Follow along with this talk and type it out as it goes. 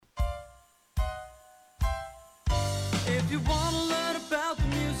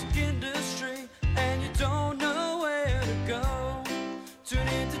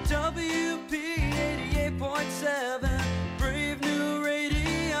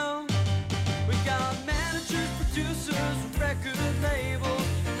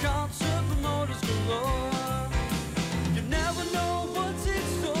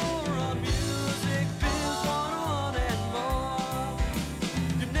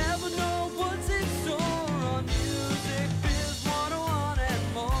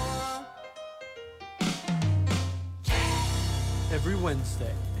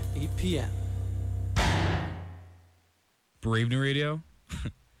Wednesday at 8 p.m. Brave New Radio?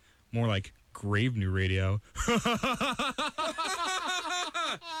 More like Grave New Radio.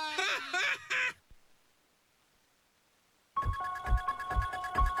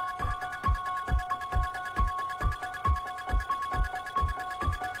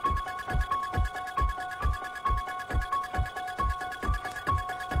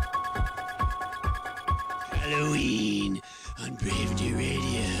 Halloween on Brave New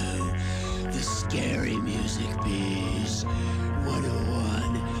Radio. The Scary Music Biz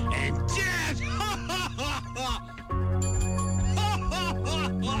 101 and death!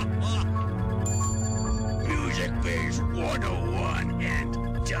 Music Biz 101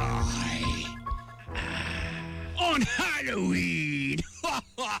 and die. On Halloween!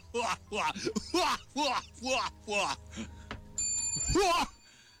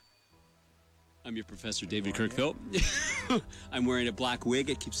 I'm your Professor David Kirkville. I'm wearing a black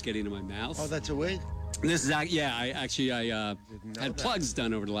wig. It keeps getting in my mouth. Oh, that's a wig? This is, I had plugs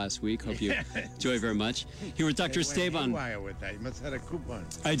done over the last week. Hope you enjoy very much. Here with Dr. Esteban. With that. You must have had a coupon.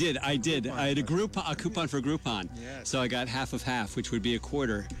 I did. I had a coupon for Groupon. Yes. So I got half of half, which would be a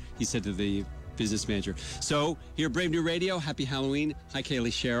quarter, he said to the business manager. So here at Brave New Radio, happy Halloween. Hi,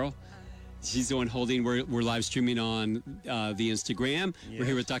 Kaylee Sherrill. She's the one holding. We're live streaming on the Instagram. Yes. We're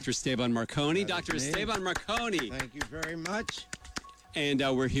here with Dr. Esteban Marconi. Dr. Esteban Marconi. Thank you very much. And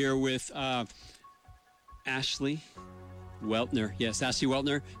we're here with Ashley Weltner. Yes, Ashley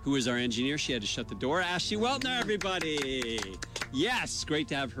Weltner, who is our engineer. She had to shut the door. Ashley Weltner, everybody. Yes, great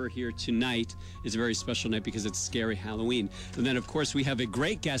to have her here tonight. It's a very special night because it's Scary Halloween. And then, of course, we have a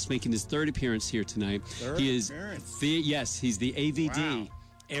great guest making his third appearance here tonight. He's the AVD. Wow.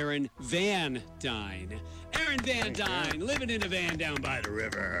 Aaron Van Dyne. Aaron Van Dyne, living in a van down by the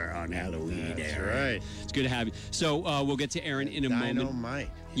river on Halloween. That's right. It's good to have you. So we'll get to Aaron in a moment. Dynamite.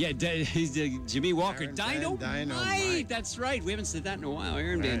 Yeah, he's Jimmy Walker. Dynamite. That's right. We haven't said that in a while.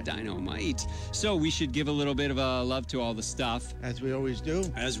 Aaron Van Dynamite. So we should give a little bit of a love to all the stuff. As we always do.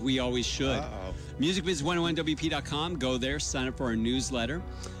 As we always should. Uh-oh. MusicBiz101WP.com. Go there. Sign up for our newsletter.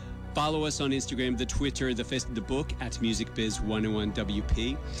 Follow us on Instagram, the Twitter, the Facebook, the book at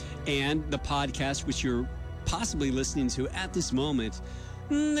MusicBiz101WP, and the podcast, which you're possibly listening to at this moment,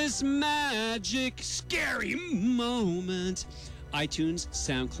 this magic, scary moment. iTunes,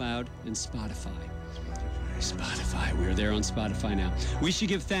 SoundCloud, and Spotify. Spotify. We're there on Spotify now. We should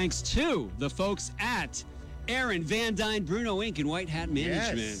give thanks to the folks at Aaron Van Dyne Bruno Inc. and White Hat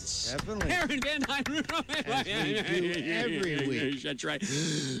Management. Yes, definitely. Aaron Van Dyne Bruno Inc. As we do every week. That's right.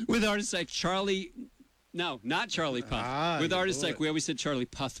 With artists like Charlie... No, not Charlie Puth. With artists like... We always said Charlie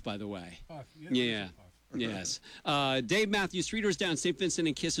Puth, by the way. Puth. Yeah. Yes. Dave Matthews, 3 doors down, St. Vincent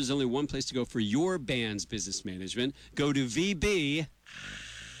and Kiss. There's only one place to go for your band's business management. Go to VB...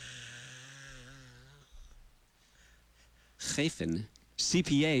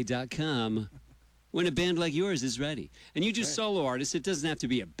 CPA.com. When a band like yours is ready. And you do solo artists. It doesn't have to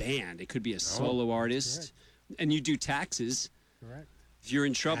be a band. It could be a solo artist. Correct. And you do taxes. Correct. If you're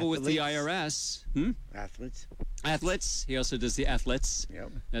in trouble with the IRS. Athletes. He also does the athletes.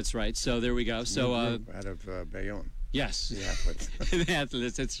 Yep. That's right. So there we go. So out of Bayonne. Yes. The athletes. The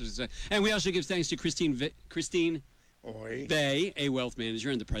athletes. And we also give thanks to Christine Bay, a wealth manager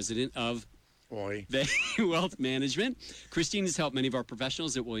and the president of Bay Wealth Management. Christine has helped many of our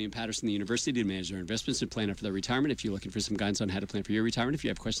professionals at William Patterson University to manage their investments and plan for their retirement. If you're looking for some guidance on how to plan for your retirement, if you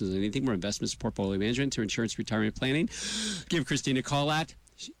have questions on anything from investments, portfolio management to insurance retirement planning, give Christine a call at,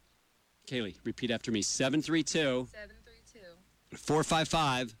 Kaylee, repeat after me, 732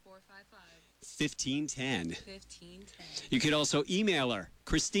 455 1510. You could also email her,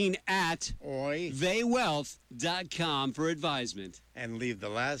 Christine at vaywealth.com for advisement. And leave the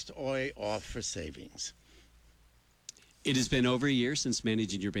last oi off for savings. It has been over a year since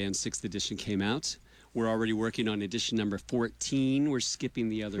Managing Your Band's 6th edition came out. We're already working on edition number 14. We're skipping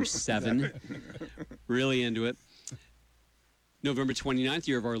the other 7. Really into it. November 29th,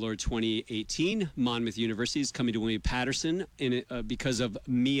 year of our Lord 2018, Monmouth University is coming to William Patterson because of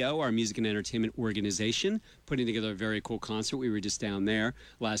MEO, our music and entertainment organization, putting together a very cool concert. We were just down there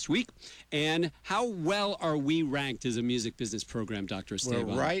last week. And how well are we ranked as a music business program, Dr. Esteban?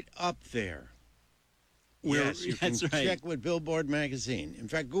 We're right up there. Yes, you can check with Billboard magazine. In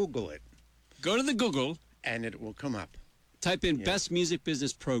fact, Google it. Go to the Google. And it will come up. Type in best music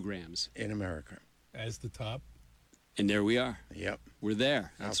business programs. In America. As the top. And there we are. Yep. We're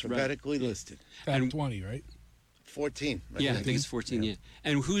there. That's alphabetically listed. And 20, right? 14. I think it's 14, yeah.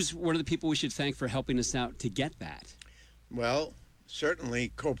 And who's one of the people we should thank for helping us out to get that? Well,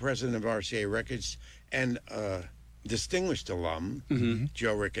 certainly co-president of RCA Records and distinguished alum, Mm-hmm.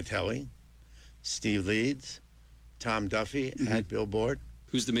 Joe Riccatelli, Steve Leeds, Tom Duffy at Billboard,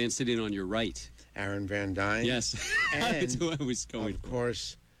 Who's the man sitting on your right? Aaron Van Dyne. Yes. That's who I was going Of for.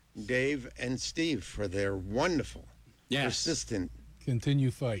 course, Dave and Steve for their wonderful, Yes. persistent,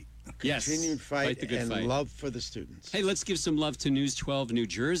 Continue fight. Yes. continued fight the good and fight. love for the students. Hey, let's give some love to News 12 New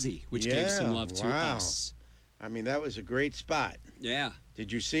Jersey, which gave some Yeah, love to wow. us. I mean, that was a great spot. Yeah.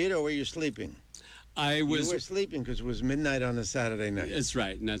 Did you see it or were you sleeping? I was. You were sleeping because it was midnight on a Saturday night. That's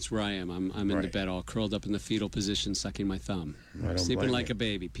right, and that's where I am. I'm in the Right. bed, all curled up in the fetal position, sucking my thumb, I don't sleeping blame like you. a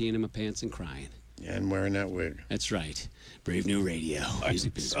baby, peeing in my pants and crying. And wearing that wig. That's right. Brave New Radio,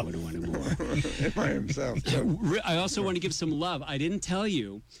 Music Biz 101 and more. By himself, too. I also want to give some love. I didn't tell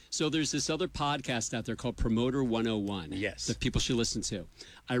you. So there's this other podcast out there called Promoter 101. Yes. That people should listen to.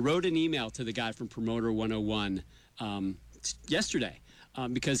 I wrote an email to the guy from Promoter 101 yesterday.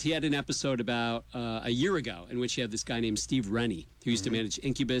 Because he had an episode about a year ago in which he had this guy named Steve Rennie, who used to manage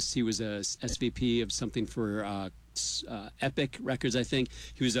Incubus. He was a SVP of something for Epic Records, I think.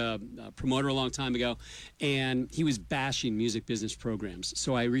 He was a promoter a long time ago, and he was bashing music business programs.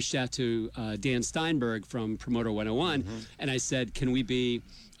 So I reached out to Dan Steinberg from Promoter 101, and I said, can we be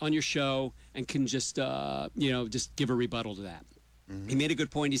on your show and can just, just give a rebuttal to that? He made a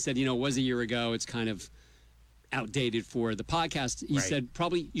good point. He said, it was a year ago. It's kind of outdated for the podcast. He Right. said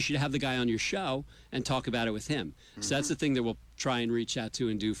probably you should have the guy on your show and talk about it with him. So that's the thing that we'll try and reach out to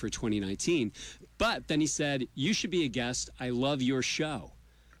and do for 2019. But then he said, you should be a guest. I love your show.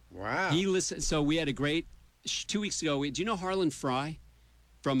 Wow. He listened. So we had a great 2 weeks ago. Do you know Harlan Fry?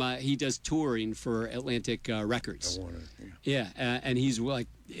 From he does touring for Atlantic Records. Yeah, and he's like,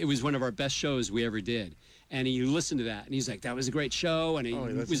 it was one of our best shows we ever did. And he listened to that, and he's like, that was a great show. And he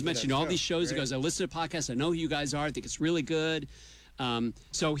listened was to mentioning that all show. these shows. Great. He goes, I listen to podcasts. I know who you guys are. I think it's really good.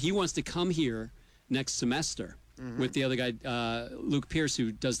 So he wants to come here next semester with the other guy, Luke Pierce,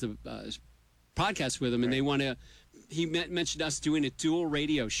 who does the podcast with him. And they want to, he mentioned us doing a dual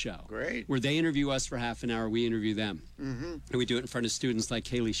radio show. Great. Where they interview us for half an hour, we interview them. And we do it in front of students like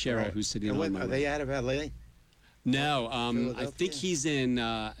Haley Sherrill, Right. who's sitting And on my are right. they out of L.A.? No, I Philadelphia? think he's in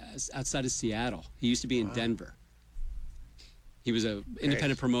outside of Seattle. He used to be in Denver. He was an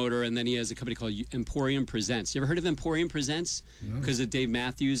independent promoter, and then he has a company called Emporium Presents. You ever heard of Emporium Presents? Because of Dave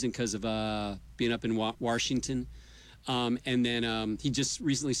Matthews and because of being up in Washington. And then he just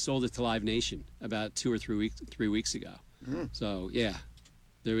recently sold it to Live Nation about 2 or 3 weeks ago. So, yeah,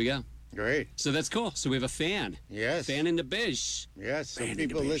 there we go. Great. So that's cool. So we have a fan. Yes. Fan in the biz. Yes. So Fan in the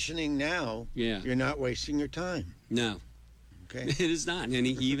people biz. listening now, Yeah. you're not wasting your time. No. Okay. It is not. And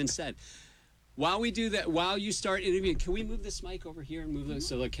he even said, while we do that, while you start interviewing, can we move this mic over here and move this?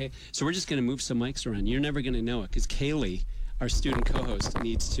 So, okay. So we're just going to move some mics around. You're never going to know it because Kaylee, our student co-host,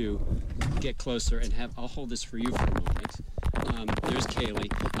 needs to get closer and have, I'll hold this for you for a moment. There's Kaylee.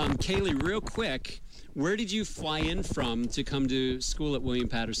 Kaylee, real quick, where did you fly in from to come to school at William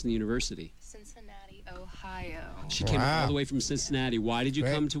Patterson University? Cincinnati, Ohio. She came Wow. all the way from Cincinnati. Why did you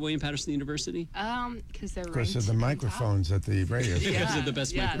Great. come to William Patterson University? Because they're Because ranked of the on microphones at the radio station. Because of the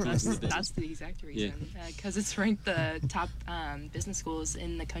best microphones in the business. that's the exact reason. Because it's ranked the top business schools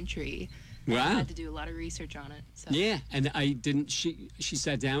in the country. I Wow. had to do a lot of research on it. So. Yeah, and I didn't. She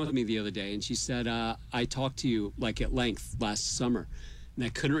sat down with me the other day, and she said, "I talked to you like at length last summer, and I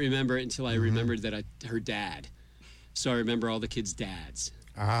couldn't remember it until I remembered that her dad. So I remember all the kids' dads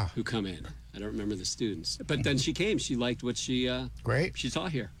who come in. I don't remember the students, but then she came. She liked what she Great. she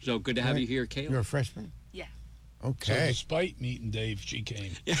taught here. So good to have you here, Kayla. You're a freshman? Yeah. So Okay. despite meeting Dave, she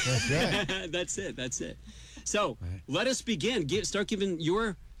came. That's right. That's it. So let us begin. Start giving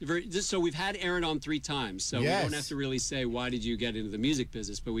your. So we've had Aaron on 3 times, so Yes. we don't have to really say why did you get into the music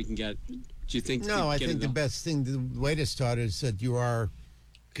business, but we can get. Do you think? No, I think the best thing, the way to start is that you are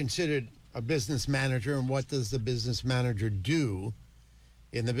considered a business manager, and what does the business manager do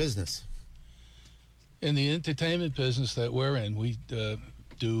in the business? In the entertainment business that we're in, we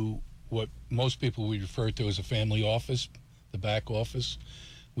do what most people would refer to as a family office, the back office.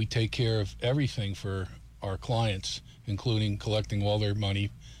 We take care of everything for our clients, including collecting all their money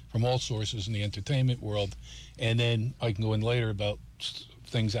from all sources in the entertainment world. And then I can go in later about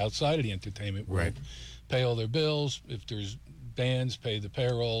things outside of the entertainment world. Right. Pay all their bills. If there's bands, pay the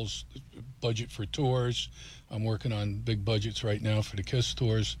payrolls, budget for tours. I'm working on big budgets right now for the KISS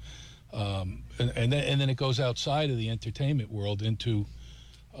tours. And then it goes outside of the entertainment world into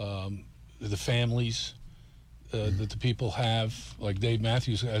the families that the people have. Like Dave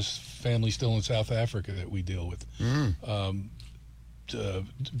Matthews has family still in South Africa that we deal with.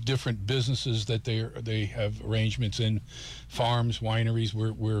 different businesses that they have arrangements in, farms, wineries.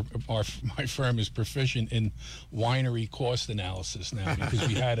 My firm is proficient in winery cost analysis now because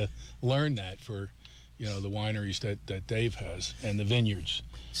we had to learn that for, the wineries that Dave has and the vineyards.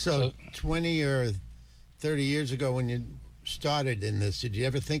 So 20 or 30 years ago when you started in this, did you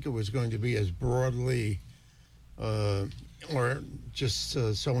ever think it was going to be as broadly or just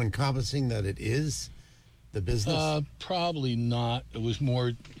so encompassing that it is? The business? Probably not. It was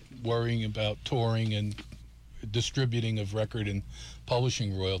more worrying about touring and distributing of record and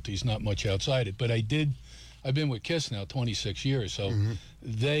publishing royalties, not much outside it. But I've been with KISS now 26 years, so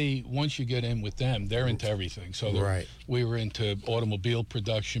once you get in with them, they're into everything. So we were into automobile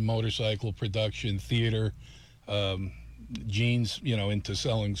production, motorcycle production, theater, jeans, into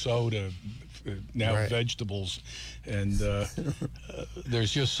selling soda, now vegetables, and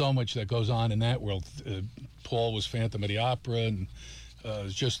there's just so much that goes on in that world. Paul was Phantom of the Opera, and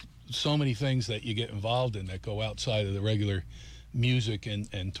just so many things that you get involved in that go outside of the regular music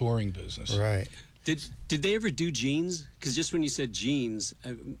and touring business. Right. Did they ever do jeans? Because just when you said jeans,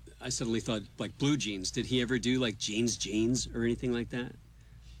 I suddenly thought like blue jeans. Did he ever do like jeans or anything like that?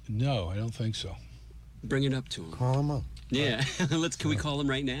 No, I don't think so. Bring it up to him. Call him up. Yeah, can we call him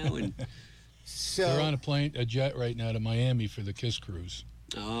right now? And so they're on a jet right now to Miami for the KISS cruise.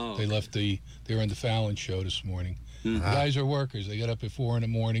 Oh, they left they were on the Fallon show this morning. The guys are workers. They got up at 4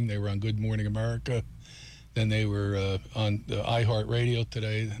 a.m. They were on Good Morning America. Then they were on the iHeart Radio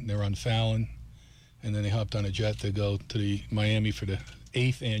today. And they're on Fallon. And then they hopped on a jet to go to the Miami for the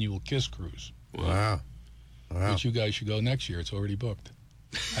 8th annual KISS cruise. Wow. Which you guys should go next year. It's already booked.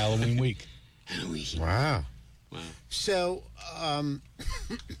 Halloween week. Wow. So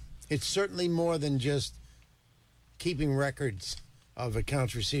it's certainly more than just keeping records of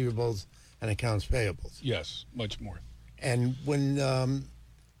accounts receivables and accounts payables. Yes, much more. And when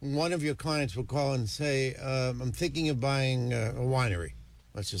one of your clients will call and say, I'm thinking of buying a winery,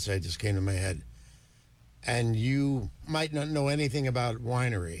 let's just say it just came to my head, and you might not know anything about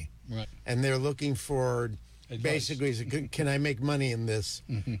winery, right? And they're looking for advice. Basically, can I make money in this,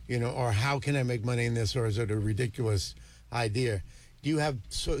 or how can I make money in this, or is it a ridiculous idea? Do you have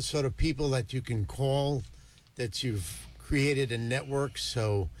sort of people that you can call, that you've created a network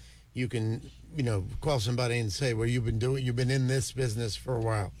so you can, call somebody and say, well, you've been in this business for a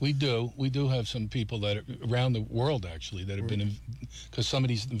while? We do have some people that are around the world, actually, that have been, because some of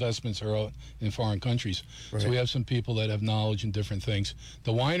these investments are in foreign countries. Right. So we have some people that have knowledge in different things.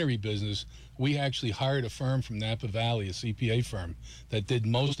 The winery business, we actually hired a firm from Napa Valley, a CPA firm, that did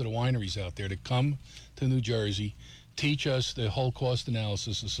most of the wineries out there to come to New Jersey, teach us the whole cost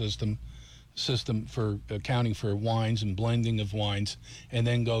analysis system for accounting for wines and blending of wines, and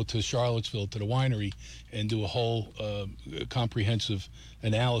then go to Charlottesville to the winery and do a whole comprehensive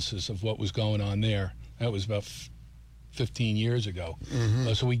analysis of what was going on there. That was about 15 years ago.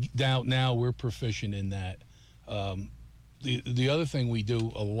 So we now we're proficient in that. The other thing we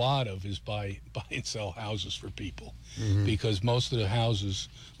do a lot of is buy and sell houses for people, because most of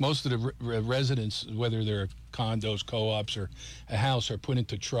the residents, whether they're condos, co-ops, or a house, are put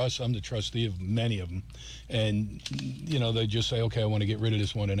into trust. I'm the trustee of many of them, and they just say, okay, I want to get rid of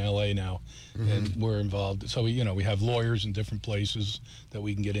this one in L.A. now, and we're involved. So we have lawyers in different places that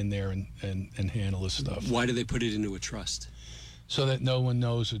we can get in there and handle this stuff. Why do they put it into a trust? So that no one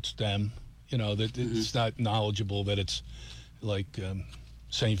knows it's them. That it's not knowledgeable, that it's like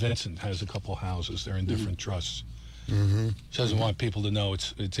St. Vincent has a couple houses. They're in different trusts. She doesn't want people to know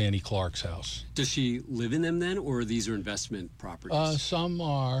it's Annie Clark's house. Does she live in them then, or these are investment properties? Some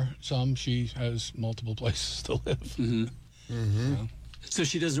are. Some she has multiple places to live. So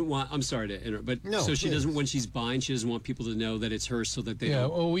she doesn't want, I'm sorry to interrupt, but no, so she doesn't, when she's buying, she doesn't want people to know that it's hers, so that they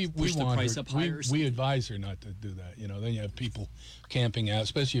don't we push the price up higher? We advise her not to do that. Then you have people camping out,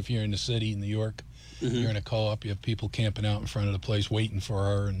 especially if you're in the city in New York. You're in a co-op, you have people camping out in front of the place waiting for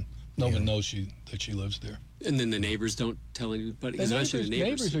her, and no one knows that she lives there. And then the neighbors don't tell anybody? The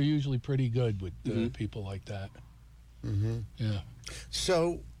neighbors are usually pretty good with people like that. Yeah.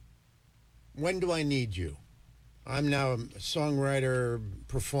 So when do I need you? I'm now a songwriter,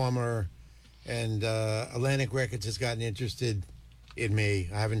 performer, and Atlantic Records has gotten interested in me.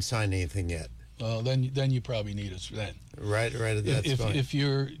 I haven't signed anything yet. Well, then you probably need us then. Right at that point. If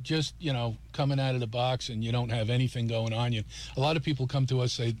you're just, coming out of the box and you don't have anything going on, a lot of people come to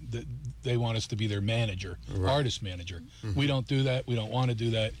us, say that they want us to be their manager, artist manager. We don't do that. We don't want to do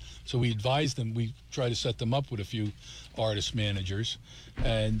that. So we advise them. We try to set them up with a few artist managers,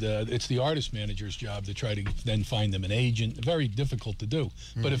 and it's the artist manager's job to try to then find them an agent. Very difficult to do.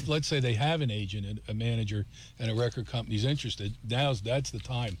 But if, let's say, they have an agent, and a manager, and a record company's interested, that's the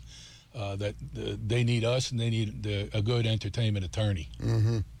time that they need us, and they need a good entertainment attorney.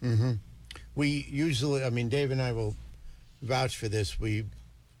 We usually, I mean, Dave and I will vouch for this. We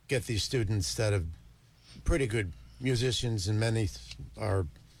get these students that are pretty good musicians, and many are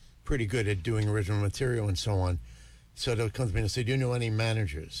pretty good at doing original material and so on. So they'll come to me and say, do you know any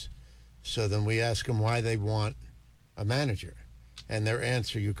managers? So then we ask them why they want a manager. And their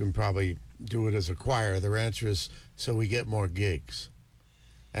answer, you can probably do it as a choir, their answer is, so we get more gigs.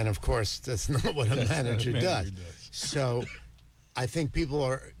 And of course, that's not what a manager does. So I think people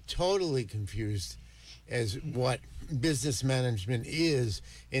are totally confused as what business management is,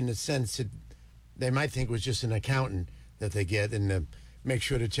 in the sense that they might think it was just an accountant that they get, and make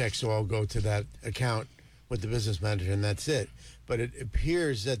sure the checks all go to that account with the business manager, and that's it. But it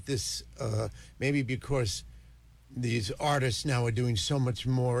appears that this, maybe because these artists now are doing so much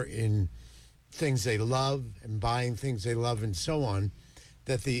more in things they love and buying things they love and so on,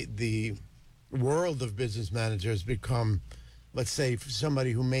 that the world of business managers become, let's say, for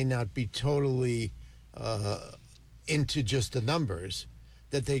somebody who may not be totally into just the numbers,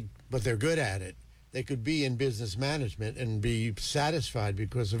 but they're good at it. They could be in business management and be satisfied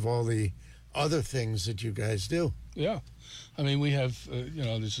because of all the other things that you guys do. Yeah. I mean, we have,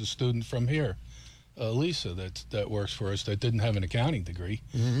 there's a student from here, Lisa, that works for us, that didn't have an accounting degree,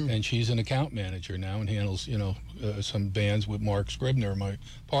 and she's an account manager now and handles, some bands with Mark Scribner, my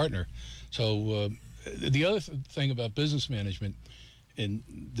partner. So the other thing about business management, and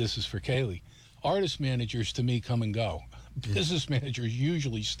this is for Kaylee, artist managers to me come and go. Business managers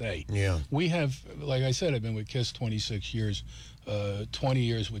usually stay. Yeah. We have, like I said, I've been with KISS 26 years, 20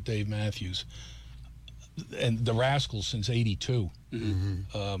 years with Dave Matthews, and the Rascals since '82.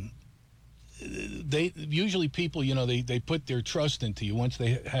 They usually, people, they put their trust into you. Once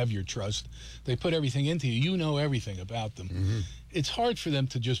they have your trust, they put everything into you. You know everything about them. It's hard for them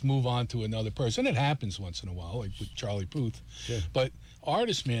to just move on to another person. It happens once in a while, like with Charlie Puth. Sure. But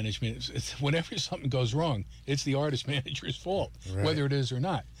artist management, whenever something goes wrong, it's the artist manager's fault, whether it is or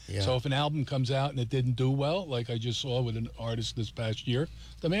not. Yeah. So if an album comes out and it didn't do well, like I just saw with an artist this past year,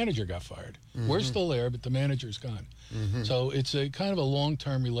 the manager got fired. We're still there, but the manager's gone. So it's a kind of a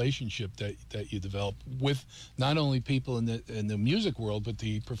long-term relationship that you develop with not only people in the music world, but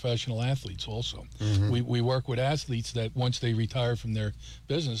the professional athletes also. We work with athletes that once they retire from their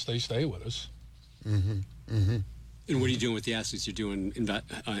business, they stay with us. And what are you doing with the athletes? You're doing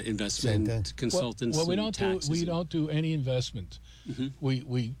investment consultants. Well, we and don't do any investment.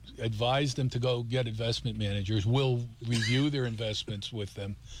 We advise them to go get investment managers. We'll review their investments with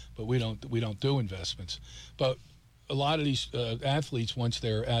them, but we don't do investments. But a lot of these athletes, once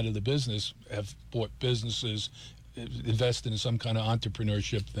they're out of the business, have bought businesses, invested in some kind of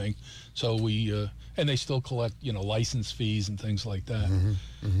entrepreneurship thing. So and they still collect, license fees and things like that,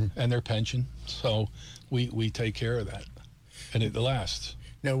 and their pension. So we take care of that, and it lasts.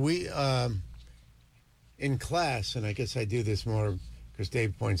 Now, we, in class, and I guess I do this more because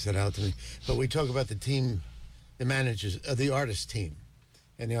Dave points that out to me, but we talk about the team, the managers, the artist team.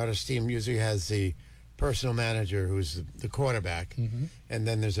 And the artist team usually has the personal manager, who's the quarterback, and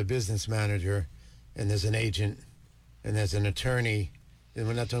then there's a business manager, and there's an agent, and there's an attorney, and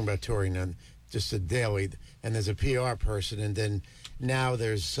we're not talking about touring now, just a daily, and there's a PR person, and then now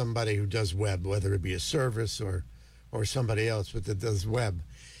there's somebody who does web, whether it be a service or somebody else, but that does web.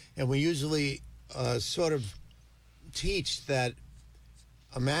 And we usually sort of teach that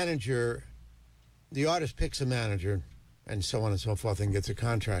a manager, the artist picks a manager, and so on and so forth, and gets a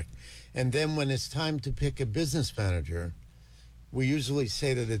contract. And then when it's time to pick a business manager, we usually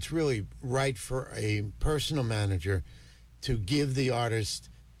say that it's really right for a personal manager to give the artist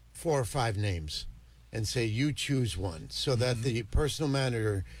 4 or 5 names and say, you choose one, so that the personal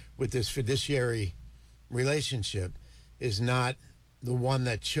manager with this fiduciary relationship is not the one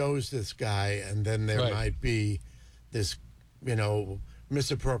that chose this guy, and then there might be this,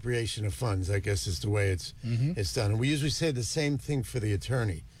 misappropriation of funds, I guess is the way it's done. And we usually say the same thing for the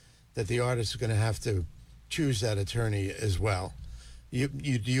attorney, that the artist is going to have to choose that attorney as well. Do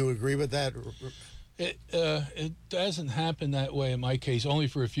you agree with that? It doesn't happen that way in my case, only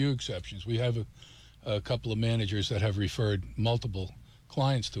for a few exceptions. We have a couple of managers that have referred multiple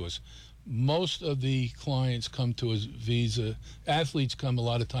clients to us. Most of the clients come to us via athletes come a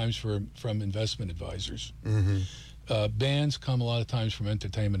lot of times from investment advisors. Bands come a lot of times from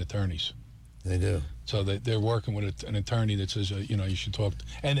entertainment attorneys. They do. So they're working with an attorney that says, you should talk.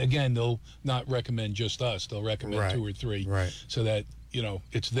 And again, they'll not recommend just us. They'll recommend Right. 2 or 3. Right. So that,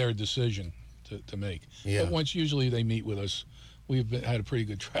 it's their decision to make. Yeah. But once usually they meet with us, we've had a pretty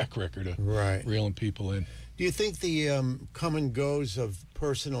good track record of Right. reeling people in. Do you think the come and goes of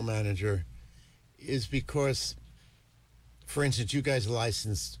personal manager is because, for instance, you guys are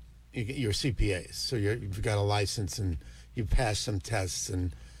licensed, you're CPAs, so you've got a license and you pass some tests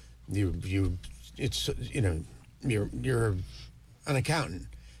and you're an accountant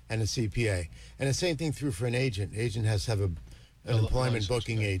and a CPA, and the same thing through for an agent. Agent has to have an employment license,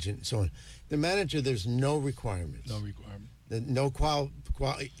 booking yeah. agent and so on. The manager, there's no requirements. No requirement. No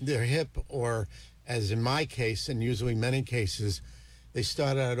they're hip, or as in my case, and usually many cases, they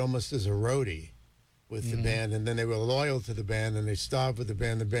started out almost as a roadie with the band, and then they were loyal to the band, and they stopped with the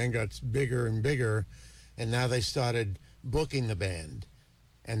band. The band got bigger and bigger, and now they started booking the band,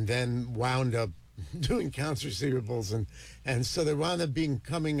 and then wound up doing accounts receivables, and so they wound up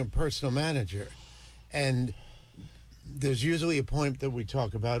becoming a personal manager. And there's usually a point that we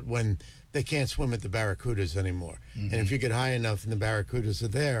talk about when they can't swim at the Barracudas anymore. And if you get high enough and the Barracudas are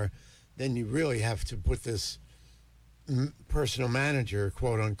there, then you really have to put this personal manager,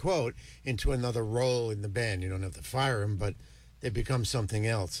 quote unquote, into another role in the band. You don't have to fire him, but they become something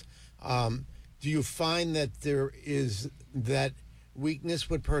else. Do you find that there is that weakness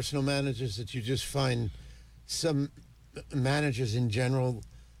with personal managers, that you just find some managers in general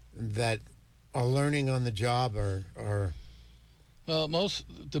that are learning on the job or Well, most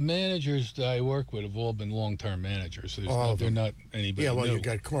the managers that I work with have all been long-term managers. All of They're them. not anybody yeah, well, new. you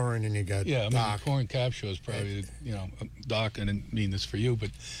got Corin and you got Doc. Corin Capshaw is probably, Doc, I didn't mean this for you,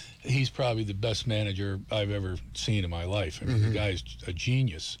 but he's probably the best manager I've ever seen in my life. I mean, the guy's a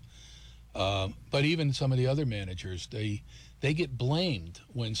genius. But even some of the other managers, they get blamed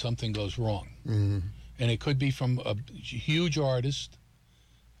when something goes wrong. And it could be from a huge artist,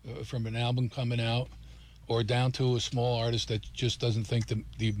 from an album coming out, or down to a small artist that just doesn't think the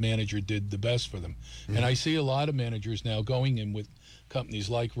manager did the best for them. And I see a lot of managers now going in with companies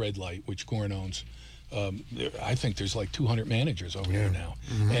like Red Light, which Corin owns. I think there's like 200 managers over there now.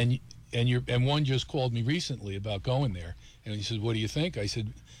 And one just called me recently about going there, and he said, "What do you think?" I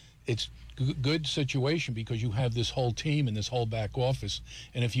said, "It's good situation because you have this whole team and this whole back office,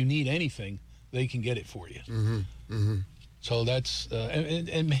 and if you need anything, they can get it for you." So that's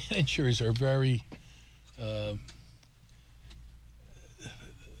and managers are very.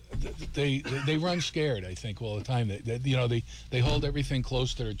 They run scared, I think, all the time. They hold everything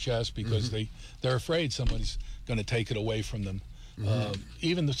close to their chest because they're afraid someone's going to take it away from them.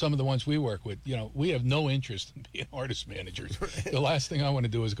 Even some of the ones we work with, we have no interest in being artist managers. The last thing I want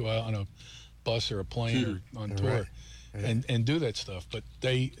to do is go out on a bus or a plane or on tour and do that stuff. But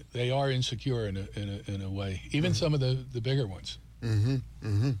they are insecure in a way. Even some of the bigger ones.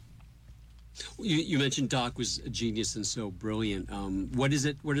 You mentioned Doc was a genius and so brilliant. What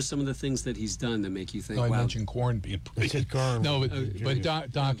are some of the things that he's done that make you think, No, I wow? mentioned Corin being brilliant. Corin. No, but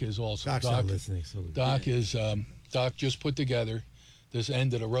Doc is also. Doc's not listening. So Doc just put together this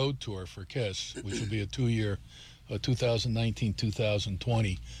end of the road tour for KISS, which will be a 2-year,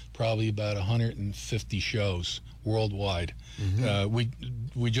 2019-2020, probably about 150 shows worldwide.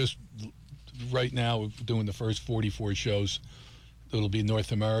 We just right now we're doing the first 44 shows. It'll be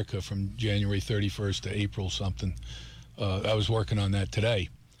North America from January 31st to April something. I was working on that today,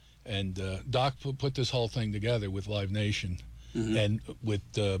 and Doc put this whole thing together with Live Nation and with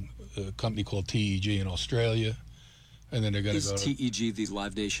a company called TEG in Australia. And then they're going to go to TEG, the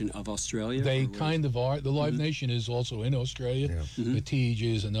Live Nation of Australia? They kind of are. The Live Nation is also in Australia. Yeah. But TEG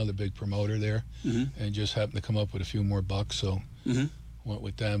is another big promoter there, and just happened to come up with a few more bucks, so went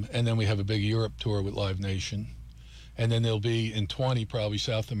with them. And then we have a big Europe tour with Live Nation. And then there'll be in 20 probably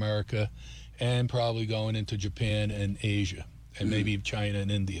South America, and probably going into Japan and Asia, and maybe China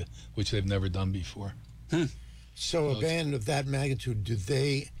and India, which they've never done before. So a band of that magnitude, do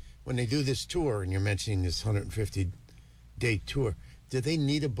they, when they do this tour, and you're mentioning this 150-day tour, do they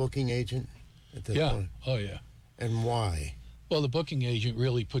need a booking agent at that point? Oh, yeah. And why? Well, the booking agent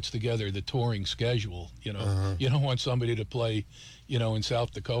really puts together the touring schedule. You don't want somebody to play, in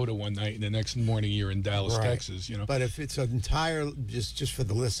South Dakota one night and the next morning you're in Dallas, Right. Texas. But if it's an entire, just for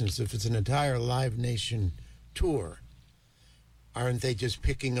the listeners, if it's an entire Live Nation tour, aren't they just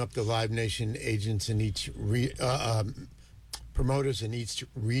picking up the Live Nation agents in each promoters in each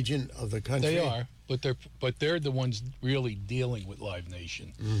region of the country? They are, but they're the ones really dealing with Live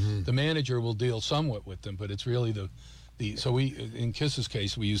Nation. The manager will deal somewhat with them, but it's really so we, in KISS's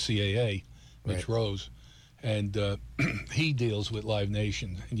case, we use CAA, Mitch Right. Rose, and he deals with Live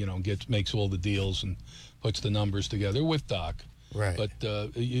Nation. You know, makes all the deals and puts the numbers together with Doc. Right. But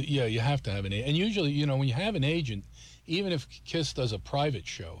you have to have an agent. And usually, you know, when you have an agent, even if Kiss does a private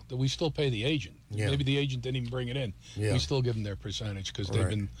show, that we still pay the agent. Yeah. Maybe the agent didn't even bring it in. Yeah. We still give them their percentage because they've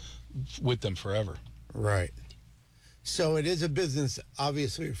been with them forever. Right. So it is a business,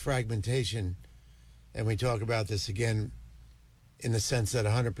 obviously, of fragmentation. And we talk about this again in the sense that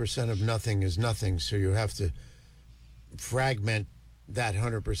 100% of nothing is nothing. So you have to fragment that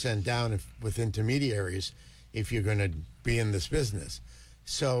 100% down with intermediaries if you're going to be in this business.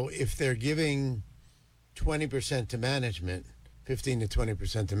 So if they're giving 20% to management, 15 to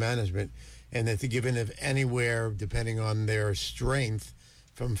 20% to management, and that they're giving it anywhere, depending on their strength,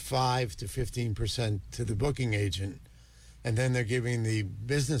 from 5 to 15% to the booking agent, and then they're giving the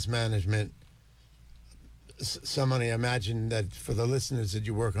business management some money. Imagine that for the listeners that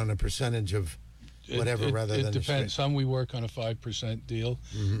you work on a percentage of whatever rather than it depends. Some we work on a 5% deal.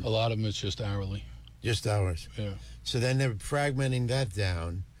 A lot of them it's just hourly. Just hours. Yeah. So then they're fragmenting that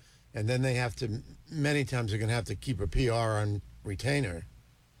down, and then they have to, many times they're going to have to keep a PR on retainer.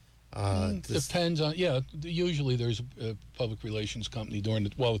 Depends on, usually there's a public relations company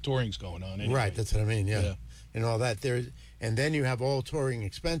while the touring's going on. Anyway. Right, that's what I mean, yeah. And all that. And then you have all touring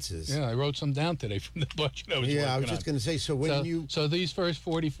expenses. Yeah, I wrote some down today from the budget I was working on. I was just going to say, So these first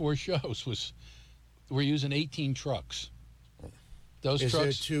 44 shows we're using 18 trucks. Those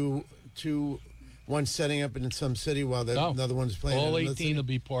trucks. Is there two one setting up in some city while another one's playing? All 18 will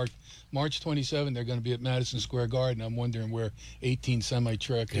be parked. March 27, they're going to be at Madison Square Garden. I'm wondering where 18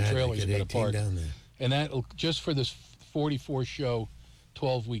 semi-truck and trailers are going to park. Down there. And that just for this 44 show,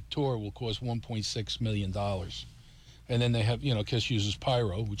 12-week tour will cost $1.6 million. And then they have, Kiss uses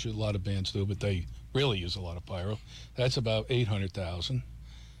pyro, which a lot of bands do, but they really use a lot of pyro. That's about $800,000.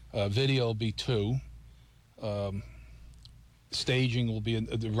 Video will be $2 million. Staging will be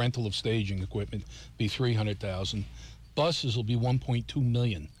the rental of staging equipment be $300,000. Buses will be $1.2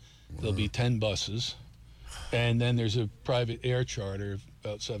 million. There'll be 10 buses, and then there's a private air charter of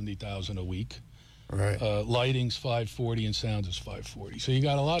about $70,000 a week. Right. Lighting's $540 and sound is $540. So you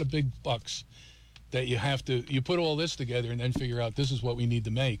got a lot of big bucks that you put all this together and then figure out this is what we need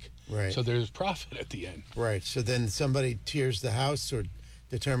to make. Right. So there's profit at the end. Right. So then somebody tiers the house or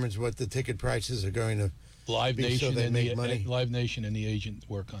determines what the ticket prices are going to. Live be Nation so they and make money. Live Nation and the agent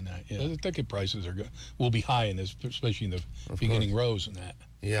work on that. Yeah, the ticket prices will be high in this, especially in the beginning rows and that.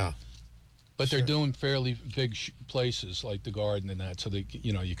 Yeah, but they're doing fairly big places like the Garden and that, so they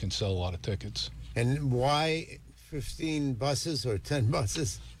you can sell a lot of tickets. And why 15 buses or 10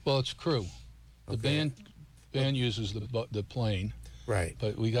 buses? Well, it's crew. The band uses the plane, right?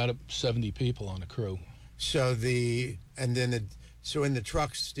 But we got 70 people on the crew. So in the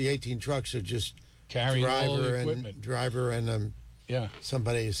trucks, the 18 trucks are just. Carrying all the equipment. Driver and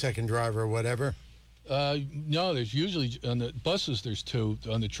somebody, a second driver or whatever? No, there's usually, on the buses there's 2.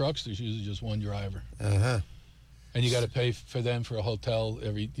 On the trucks there's usually just 1 driver. Uh-huh. And you got to pay for them for a hotel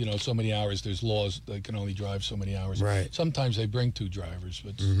every, so many hours. There's laws they can only drive so many hours. Right. Sometimes they bring 2 drivers,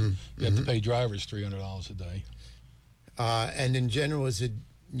 but you have to pay drivers $300 a day. And in general, is it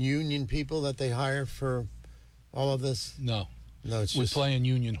union people that they hire for all of this? No. No, it's we just play in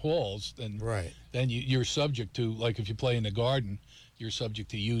union halls, right. Then you're subject to, like if you play in the Garden, you're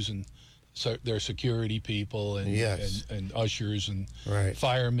subject to using their security people and ushers and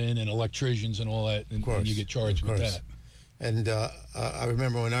firemen and electricians and all that, and you get charged with that. And I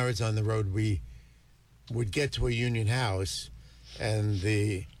remember when I was on the road, we would get to a union house, and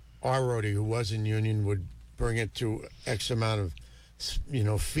our roadie who was in union would bring it to X amount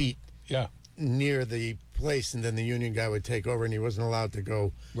of feet. Yeah. Near the place, and then the union guy would take over, and he wasn't allowed to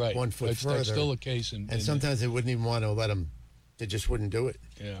go 1 foot further. That's still a case. And sometimes they wouldn't even want to let him. They just wouldn't do it.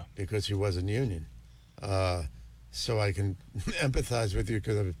 Yeah. Because he wasn't union. So I can empathize with you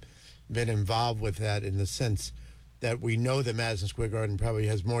because I've been involved with that in the sense that we know that Madison Square Garden probably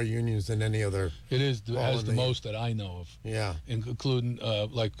has more unions than any other. It has the most that I know of. Yeah. Including,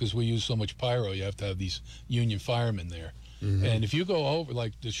 because we use so much pyro, you have to have these union firemen there. Mm-hmm. And if you go over,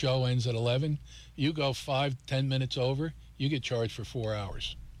 like the show ends at 11, you go 5-10 minutes over, you get charged for 4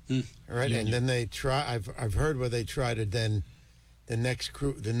 hours. All right, union. And then they try. I've heard where they try to then the next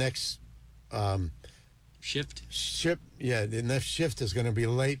shift. Yeah, the next shift is going to be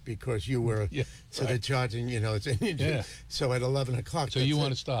late because you were. So they're charging. So at 11 o'clock. So you want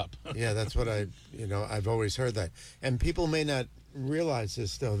to stop? Yeah, that's what I've always heard that, and people may not realize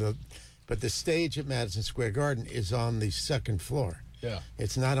this though. But the stage at Madison Square Garden is on the second floor. Yeah.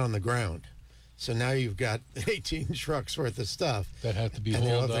 It's not on the ground. So now you've got 18 trucks worth of stuff. That have to be hauled up.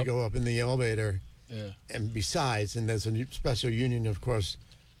 And you have to up. go up in the elevator Yeah. And besides, and there's a special union, of course,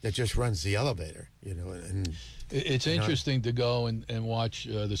 that just runs the elevator, and It's interesting to go and watch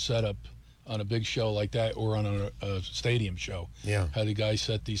the setup on a big show like that, or on a stadium show. Yeah. How the guys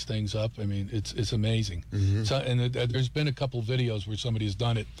set these things up. I mean, it's amazing. So, and there's been a couple videos where somebody's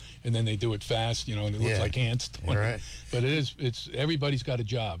done it, and then they do it fast, and it looks like ants doing it. Right. But it's everybody's got a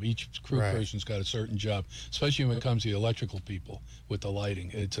job. Each crew person's got a certain job, especially when it comes to the electrical people with the lighting.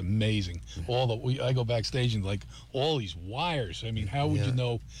 It's amazing. I go backstage and like all these wires. I mean, how would you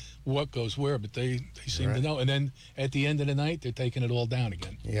know what goes where? But they seem to know. And then at the end of the night, they're taking it all down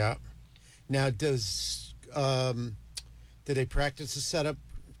again. Yeah. Now, do they practice the setup,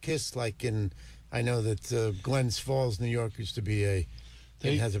 Kiss? Like I know that Glens Falls, New York, used to be it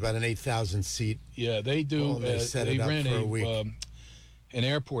has about an 8,000 seat. Yeah, they do. They ran for a week. An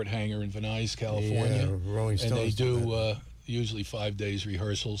airport hangar in Venice, California. Yeah, Rolling Stones. And they do usually 5 days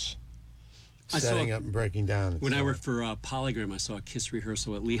rehearsals. Setting up and breaking down. When I worked for Polygram, I saw a Kiss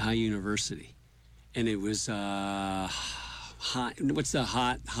rehearsal at Lehigh University, and it was hot. What's the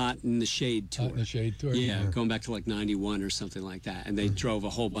hot in the shade tour? Hot in the Shade tour. Yeah, going back to like '91 or something like that. And they drove a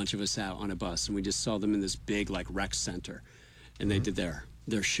whole bunch of us out on a bus, and we just saw them in this big like rec center, and they did their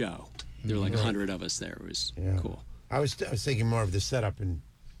show. There were like 100 of us there. It was cool. I was thinking more of the setup and.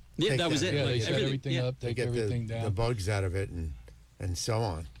 Yeah, that was it. Yeah, like they set everything up, take get everything down. the bugs out of it and so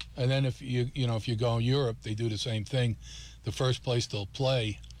on. And then if you go in Europe, they do the same thing. The first place they'll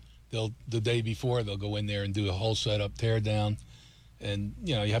play, the day before they'll go in there and do the whole setup, tear down, and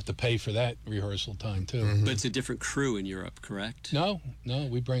you have to pay for that rehearsal time too. But it's a different crew in Europe, correct? No,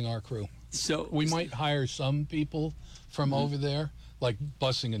 we bring our crew. So We might hire some people from over there, like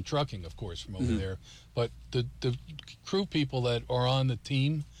busing and trucking, of course, from over there. But the crew people that are on the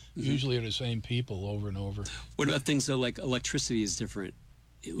team usually are the same people over and over. What about things like electricity is different?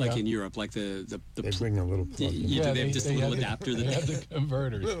 Like in Europe, like the They bring a little plug. do they have just a little adapter They have the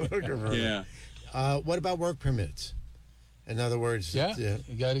converters. yeah. What about work permits? In other words, Yeah,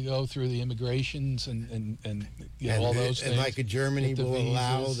 you got to go through the immigrations and all those things. And like in Germany, Get the will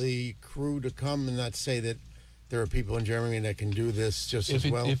allow visas. the crew to come and not say that there are people in Germany that can do this just as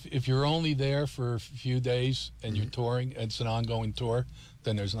well. If you're only there for a few days and you're touring, it's an ongoing tour,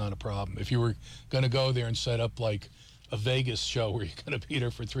 then there's not a problem. If you were going to go there and set up like a Vegas show where you're going to be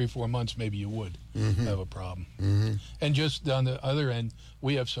there for 3-4 months, maybe you would have a problem. And just on the other end,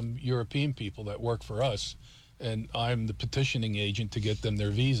 we have some European people that work for us, and I'm the petitioning agent to get them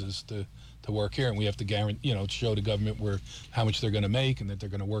their visas to work here, and we have to guarantee, show the government how much they're going to make and that they're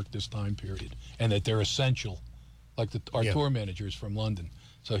going to work this time period, and that they're essential. Like our tour manager is from London,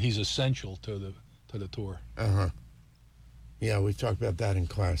 so he's essential to the tour. Yeah, we've talked about that in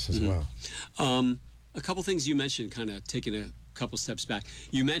class as well. A couple things you mentioned, kind of taking a couple steps back.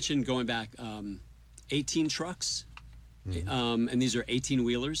 You mentioned going back 18 trucks, and these are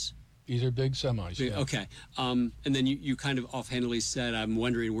 18-wheelers. These are big semis. Yeah. Okay. And then you kind of offhandedly said, I'm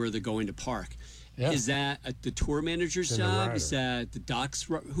wondering where they're going to park. Yeah. Is that the tour manager's job? Is that the doc's?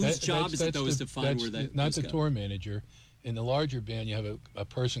 Whose job is it, though, is to find where that not the go? tour manager. In the larger band, you have a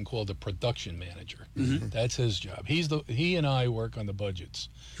person called a production manager. That's his job. He and I work on the budgets.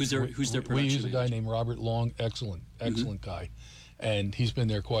 Who's their production We use a guy manager? named Robert Long, excellent guy, and he's been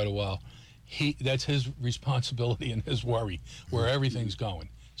there quite a while. That's his responsibility and his worry where everything's going.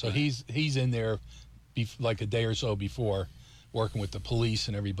 So he's in there like a day or so before, working with the police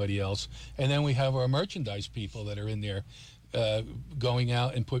and everybody else. And then we have our merchandise people that are in there going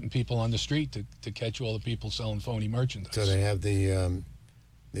out and putting people on the street to catch all the people selling phony merchandise. So they have the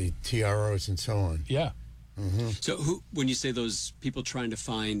TROs and so on. Yeah. So when you say those people trying to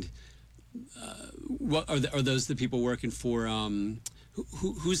find, what are those the people working for?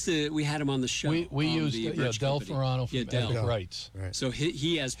 Who's we had him on the show. We used the merch Del company. Ferrano from Del. Epic Rights. Right. So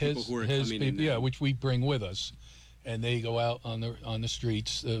he has people who are coming in. Yeah, which we bring with us, and they go out on the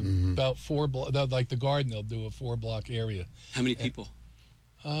streets. About 4 blocks, like the Garden, they'll do a 4-block area. How many people?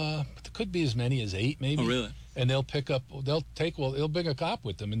 There could be as many as 8, maybe. Oh, really? And they'll they'll bring a cop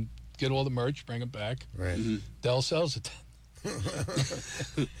with them and get all the merch, bring it back. Right. Del sells it.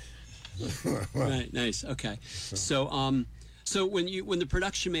 Right. Nice. Okay. So so when the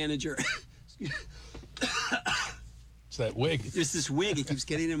production manager. It's that wig. There's this wig. It keeps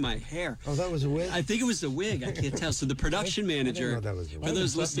getting in my hair. Oh, that was a wig? I think it was a wig. I can't tell. So the production manager. know that was a wig. For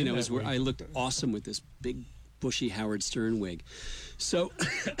those Something listening, in that wig. I looked awesome with this big, bushy Howard Stern wig. So,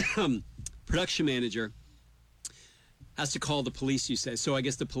 production manager has to call the police. You say. So I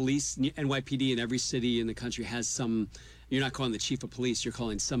guess the police, NYPD, in every city in the country has some. You're not calling the chief of police. You're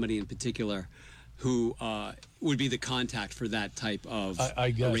calling somebody in particular who would be the contact for that type of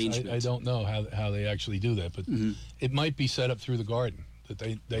I guess arrangement. I don't know how they actually do that, but it might be set up through the garden that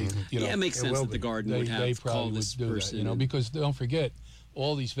they you know. Yeah, it makes sense will that the be. garden they would have probably called would this do person. that, you know, and- because don't forget,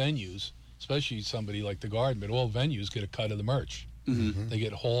 all these venues, especially somebody like the garden, but all venues get a cut of the merch. They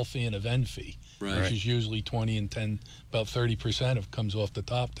get hall fee and event fee, Right. which is usually 20 and 10, about 30% of comes off the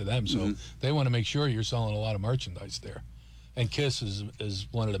top to them. So they want to make sure you're selling a lot of merchandise there. And Kiss is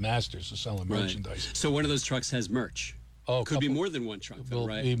one of the masters of selling Right. merchandise. So one of those trucks has merch. Oh, Could be more than one truck, though, Will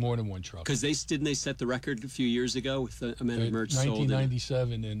right? be more than one truck. Because didn't they set the record a few years ago with the amount of merch sold? in-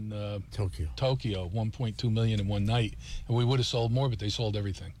 1997 in Tokyo. 1.2 million in one night, and we would have sold more, but they sold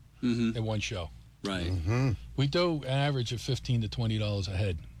everything in one show. Right. We do an average of $15 to $20 a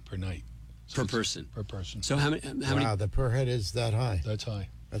head per night. Per person. Per person. So how many? Wow, the per head is that high. That's high.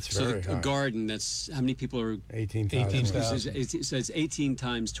 That's So very the high. garden. That's how many people are? 18,000. 18,000. So it's 18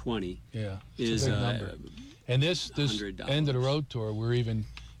 times 20 Yeah, is it's a big number. And this $100. end of the road tour, we're even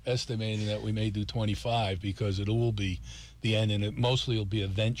estimating that we may do 25 because it will be the end, and it mostly will be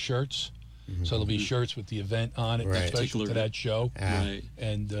event shirts. So there'll be shirts with the event on it, Right. special Particular to that show, right.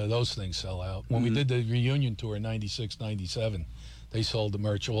 and those things sell out. When we did the reunion tour in '96, '97, they sold the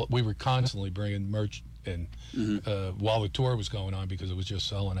merch. Well, we were constantly bringing merch in while the tour was going on because it was just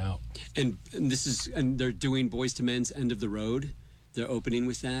selling out. And they're doing Boys to Men's End of the Road. They're opening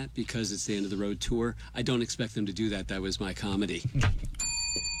with that because it's the End of the Road tour. I don't expect them to do that. That was my comedy.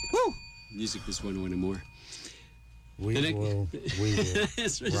 Woo! Music was 101 and more. We And it- will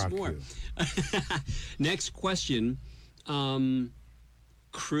There's rock more. you. Next question.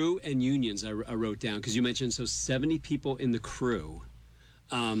 Crew and unions I wrote down because you mentioned 70 people in the crew.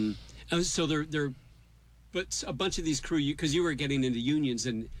 So they're but a bunch of these crew, because you were getting into unions,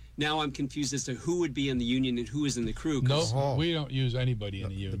 and now I'm confused as to who would be in the union and who is in the crew. 'cause- No, we don't use anybody in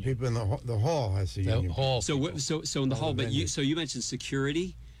the The union. people in the hall has the The union. hall. So people. in the hall, but you mentioned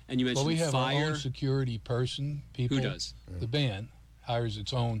security and you mentioned Well, we have our fire. own security person. People. Who does? The band hires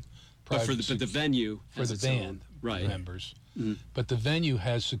its own But private the venue for has the its band own, right? members. But the venue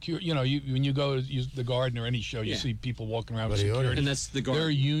has security. You know, when you go to the Garden or any show, you Yeah. see people walking around with But the security. And that's the They're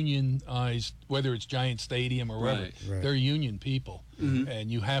Garden. unionized, whether it's Giant Stadium or wherever. Right. Right. They're union people,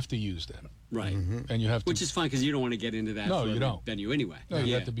 and you have to use them. Right. And you have to. Which is fine because you don't want to get into that No, for you every don't. venue anyway. no, you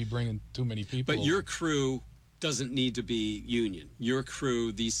Yeah. have to be bringing too many people. But your crew doesn't need to be union. Your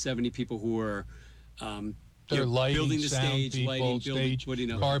crew, these 70 people who are they're lighting, building the sound stage, people, lighting, building, stage what do you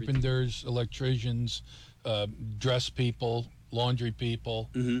know? carpenters, electricians, dress people, laundry people,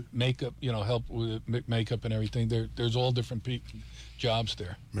 makeup. You know, help with makeup and everything. There's all different jobs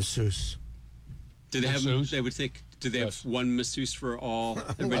there. Masseuse. Do they have? masseuse? They would think. Do they Yes. have one masseuse for all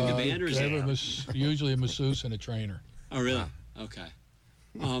everybody in the band, or is They it? have usually a masseuse and a trainer. Oh, really? Okay.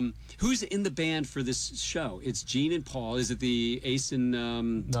 Who's in the band for this show? It's Gene and Paul. Is it the Ace and?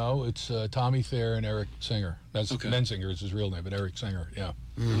 No, it's Tommy Thayer and Eric Singer. That's Okay. Menzinger is his real name, but Eric Singer, yeah,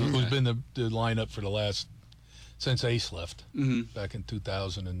 who's been the lineup for the last since Ace left back in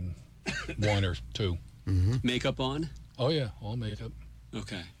 2001 or 2. Makeup on? Oh yeah, all makeup.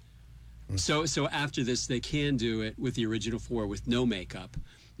 Okay. So after this, they can do it with the original 4 with no makeup.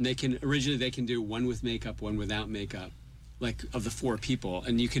 And they can do one with makeup, one without makeup, like of the 4 people,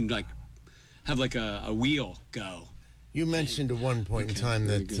 and you can like have like a wheel go. You mentioned at one point in time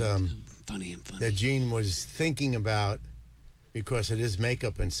Very that good. Funny. that Gene was thinking about, because it is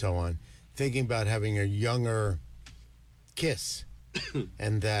makeup and so on, thinking about having a younger Kiss,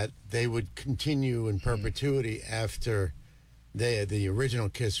 and that they would continue in perpetuity after the original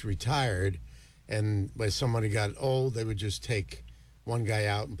Kiss retired, and when somebody got old, they would just take one guy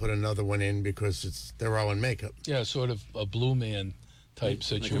out and put another one in because they're all in makeup. Yeah, sort of a Blue Man type Like a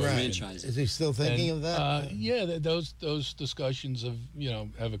situation. franchise. Is he still thinking And, of that? yeah, those discussions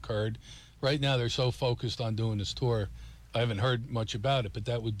have occurred. Right now, they're so focused on doing this tour. I haven't heard much about it, but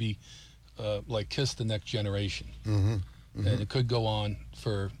that would be like Kiss the Next Generation, and it could go on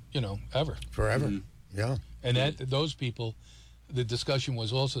for ever. Forever. Yeah. And those people, the discussion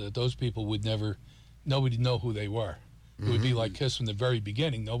was also that those people would nobody know who they were. It would be like Kiss from the very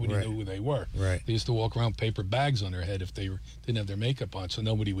beginning. Nobody Right. knew who they were. Right. They used to walk around with paper bags on their head if they didn't have their makeup on, so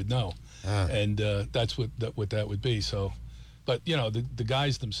nobody would know. And that's what that would be. So, but the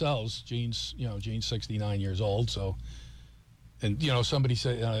guys themselves, Gene's 69 years old, so. And somebody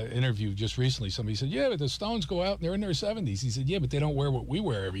said in an interview just recently, somebody said, "Yeah, but the Stones go out and they're in their 70s." He said, "Yeah, but they don't wear what we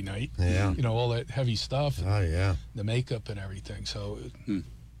wear every night. Yeah. All that heavy stuff, and Oh, yeah. the makeup and everything." So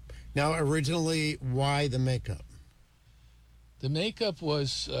Now, originally, why the makeup? the makeup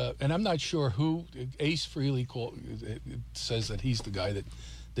was, and I'm not sure who. Ace Frehley says that he's the guy that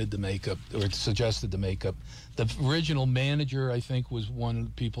did the makeup or suggested the makeup. The original manager, I think, was one of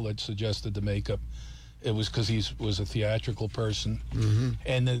the people that suggested the makeup. It was because he was a theatrical person.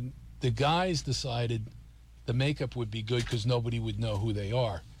 And the guys decided the makeup would be good because nobody would know who they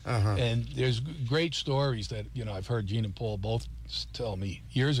are. And there's great stories that, I've heard Gene and Paul both tell me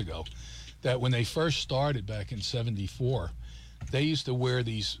years ago that when they first started back in '74, they used to wear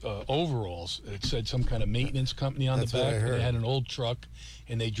these overalls. It said some kind of maintenance company on That's the what back. I And heard. they had an old truck,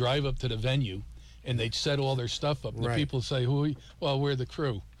 and they'd drive up to the venue, and they'd set all their stuff up. And Right. the people would say, "Who are you?" "Well, we're the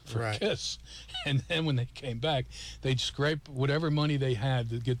crew for Right. Kiss." And then when they came back, they'd scrape whatever money they had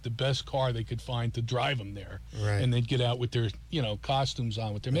to get the best car they could find to drive them there. Right. And they'd get out with their, costumes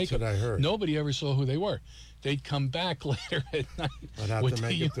on, with their That's makeup. what I heard. Nobody ever saw who they were. They'd come back later at night Without with the the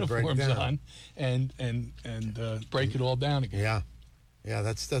makeup to break uniforms down. on and break it all down again. Yeah,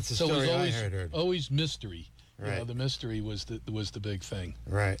 that's the So it story was I always heard. always mystery. Right. The mystery was the big thing.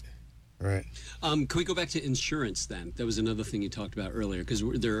 Right. Can we go back to insurance then? That was another thing you talked about earlier. Because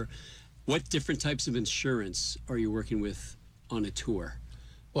what different types of insurance are you working with on a tour?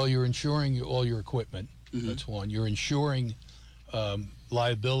 Well, you're insuring all your equipment. That's one. You're insuring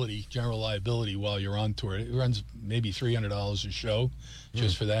liability, general liability, while you're on tour. It runs maybe $300 a show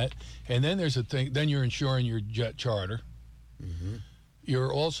just for that. And then there's a thing. Then you're insuring your jet charter.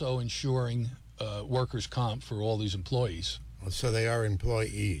 You're also insuring workers' comp for all these employees. So they are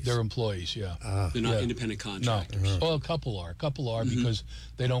employees. They're employees, yeah. They're not Yeah. independent contractors. Well, a couple are. Because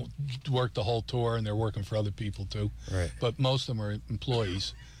they don't work the whole tour and they're working for other people too. Right. But most of them are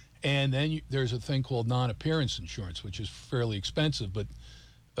employees. And then there's a thing called non-appearance insurance, which is fairly expensive. But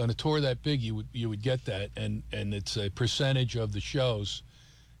on a tour that big, you would get that, and it's a percentage of the shows.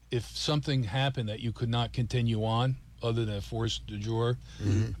 If something happened that you could not continue on, other than a force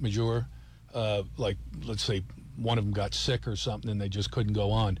majeure, like let's say one of them got sick or something and they just couldn't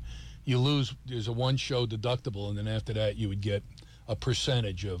go on, you lose. There's a one show deductible, and then after that you would get a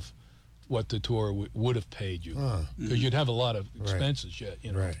percentage of what the tour would have paid you, because you'd have a lot of expenses yet,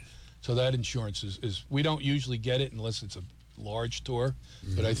 Right. So that insurance is we don't usually get it unless it's a large tour,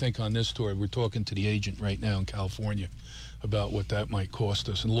 but I think on this tour we're talking to the agent right now in California about what that might cost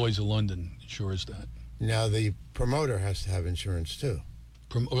us, and Lloyd's of London insures that. Now the promoter has to have insurance too.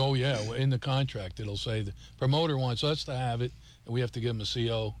 Oh yeah, well, in the contract it'll say the promoter wants us to have it, and we have to give him a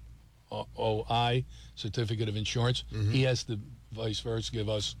COI, certificate of insurance. He has to vice versa give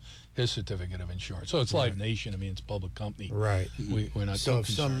us his certificate of insurance. So it's Live Nation. I mean, it's a public company. Right. We're not So too if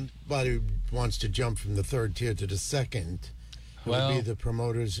concerned. somebody wants to jump from the third tier to the second, it would be Well- the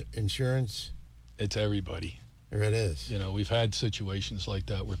promoter's insurance? It's everybody. Or it is? We've had situations like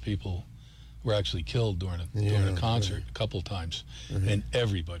that where people were actually killed during a Yeah, concert a couple times, and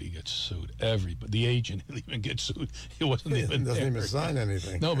everybody gets sued. Everybody. The agent didn't even get sued. He wasn't He even doesn't there. even sign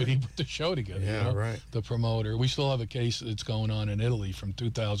anything. No, but he put the show together. Yeah, right. The promoter. We still have a case that's going on in Italy from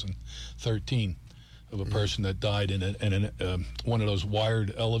 2013 of a person that died in one of those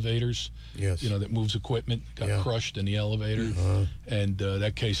wired elevators. Yes. That moves equipment, got crushed in the elevator, and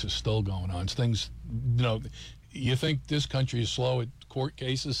that case is still going on. It's things, you think this country is slow at court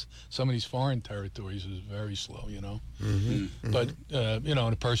cases? Some of these foreign territories is very slow, But,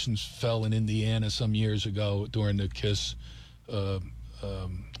 a person fell in Indiana some years ago during the KISS, was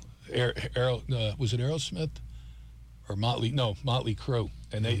it Aerosmith? Or Motley Crue.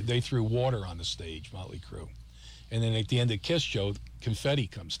 And they threw water on the stage, Motley Crue. And then at the end of KISS show, confetti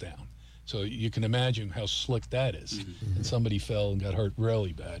comes down. So you can imagine how slick that is. And somebody fell and got hurt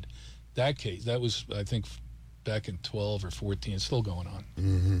really bad. That case, that was, I think, back in 12 or 14. It's still going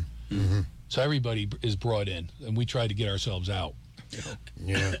on. So everybody is brought in, and we try to get ourselves out.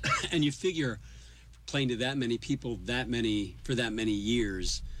 Yeah. And you figure playing to that many people, for that many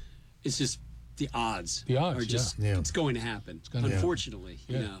years, it's just the odds. The odds, are just yeah. it's going to happen. gonna happen. Unfortunately,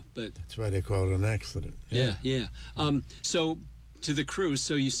 but That's why they call it an accident. yeah. So to the crew,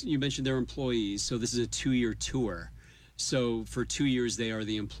 so you mentioned they're employees. So this is a 2-year tour. So for 2 years they are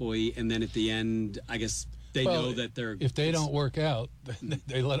the employee, and then at the end, I guess they know that they're. If they don't work out, then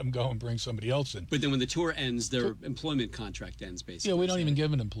they let them go and bring somebody else in. But then when the tour ends, their employment contract ends, basically. Yeah, we don't even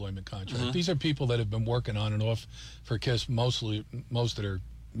give an employment contract. These are people that have been working on and off for KISS most of their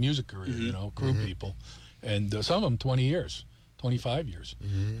music career, crew people, and some of them 20 years, 25 years,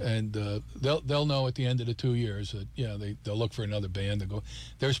 and they'll know at the end of the 2 years that they'll look for another band to go.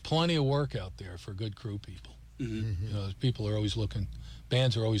 There's plenty of work out there for good crew people. People are always looking.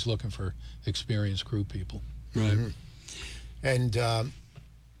 Bands are always looking for experienced crew people. Right. And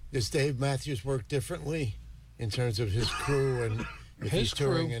does Dave Matthews work differently in terms of his crew and if His he's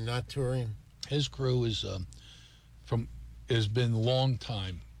touring crew- and not touring? His crew is has been long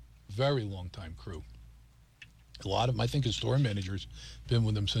time, very long time crew. A lot of them, I think his store manager's been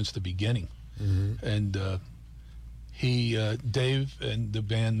with him since the beginning. And Dave and the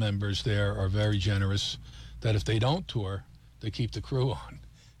band members there are very generous that if they don't tour, they keep the crew on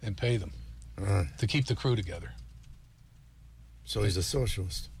and pay them to keep the crew together. So he's a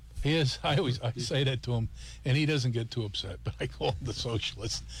socialist. He is. I say that to him, and he doesn't get too upset. But I call him the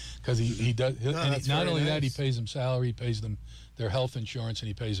socialist because he does. Not only that, he pays them salary, he pays them their health insurance, and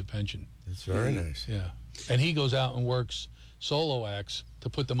he pays a pension. That's very nice. Yeah, and he goes out and works solo acts to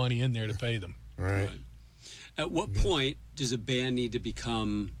put the money in there to pay them. Right. At what point does a band need to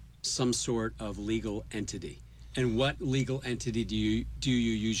become some sort of legal entity? And what legal entity do you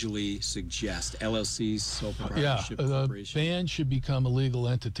usually suggest? LLCs, sole proprietorship, The corporation? band should become a legal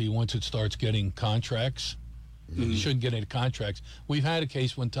entity once it starts getting contracts. It shouldn't get any contracts. We've had a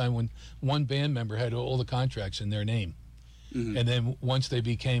case one time when one band member had all the contracts in their name. And then once they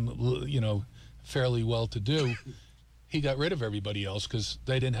became, fairly well-to-do, he got rid of everybody else because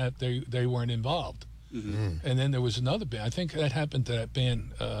they weren't involved. And then there was another band. I think that happened to that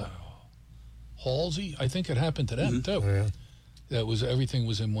band, Halsey. I think it happened to them too. Oh, yeah. Everything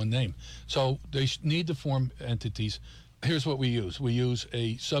was in one name. So they need to form entities. Here's what we use. We use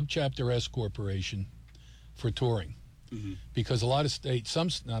a subchapter S corporation for touring. Because a lot of states,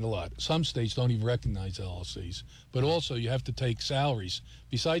 not a lot, some states don't even recognize LLCs. But also you have to take salaries.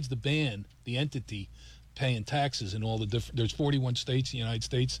 Besides the band, the entity paying taxes in all the different, there's 41 states in the United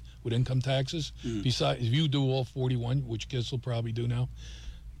States with income taxes. Besides, if you do all 41, which Kiss will probably do now,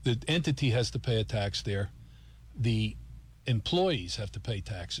 the entity has to pay a tax there. The employees have to pay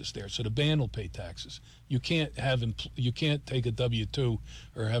taxes there, so the band will pay taxes. You can't take a W-2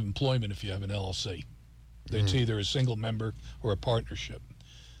 or have employment if you have an LLC. It's either a single member or a partnership.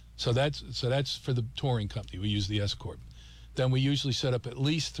 So that's for the touring company. We use the S corp. Then we usually set up at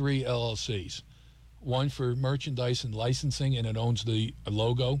least 3 LLCs. One for merchandise and licensing, and it owns the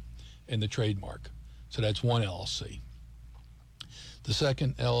logo and the trademark. So that's one LLC. The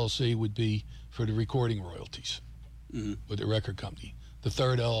second LLC would be for the recording royalties with the record company. The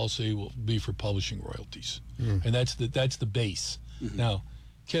third LLC will be for publishing royalties, and that's the base. Now,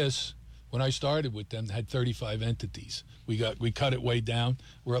 Kiss, when I started with them, had 35 entities. We cut it way down.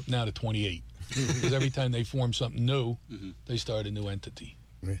 We're up now to 28 because every time they form something new, they start a new entity.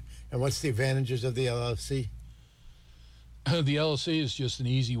 And what's the advantages of the LLC? The LLC is just an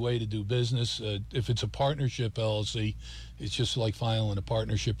easy way to do business. If it's a partnership LLC, it's just like filing a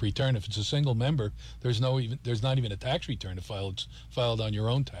partnership return. If it's a single member, there's not even a tax return to file. It's filed on your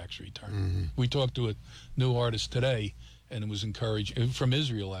own tax return. We talked to a new artist today, and it was encouraged from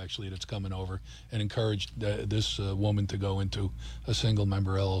Israel actually that's coming over, and encouraged this woman to go into a single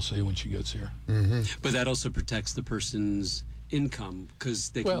member LLC when she gets here. But that also protects the person's income because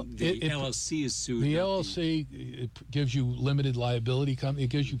the LLC is sued. The LLC it gives you limited liability company. It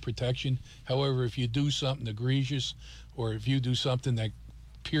gives you protection. However, if you do something egregious, or if you do something that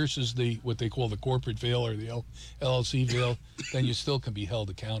pierces what they call the corporate veil or the LLC veil, then you still can be held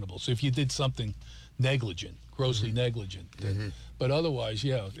accountable. So if you did something negligent, grossly negligent, but otherwise,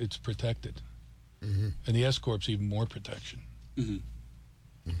 yeah, it's protected. And the S corp's even more protection.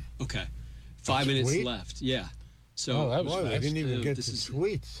 Okay, 5 minutes left. Yeah. So that was Boy, fast. I didn't even get to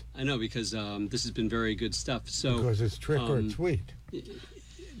tweets. I know because this has been very good stuff. So Because it's trick or tweet.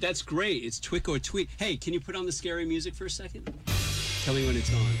 that's great. It's twick or tweet. Hey, can you put on the scary music for a second? Tell me when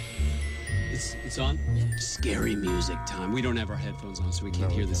it's on. It's on? Scary music time. We don't have our headphones on, so we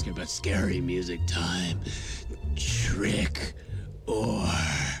can't hear this, but scary music time. Trick or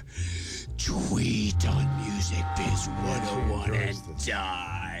tweet on Music Biz 101 and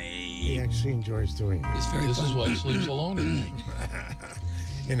die. He actually enjoys doing it. It's very This fun. is why he sleeps alone at night.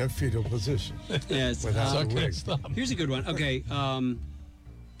 In a fetal position. Yes. Without I a can't wig. stop. Here's a good one. Okay.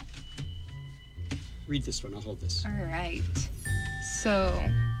 Read this one. I'll hold this. All right. So,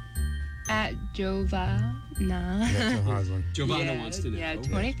 at Giovanna. That's a hard one. Giovanna wants to know. Yeah,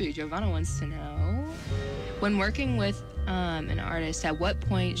 23. Giovanna wants to know. When working with an artist, at what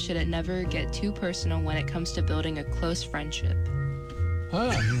point should it never get too personal when it comes to building a close friendship?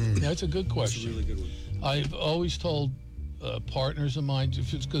 That's a good That's a question. really good one. I've always told partners of mine,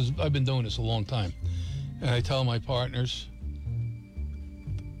 if it's because I've been doing this a long time, and I tell my partners,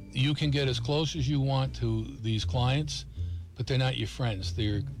 you can get as close as you want to these clients, but they're not your friends.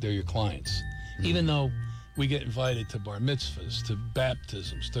 They're your clients. Even though we get invited to bar mitzvahs, to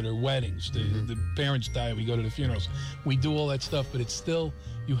baptisms, to their weddings, the parents die, we go to the funerals. We do all that stuff, but it's still,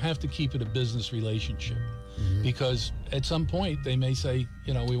 you have to keep it a business relationship. Because at some point they may say,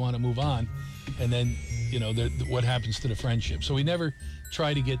 we want to move on, and then what happens to the friendship. So we never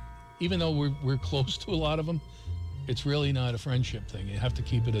try to get, even though we're close to a lot of them, it's really not a friendship thing. You have to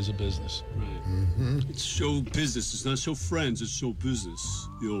keep it as a business. Right. It's show business. It's not show friends. It's show business.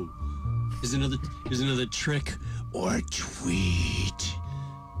 Here's another trick or tweet.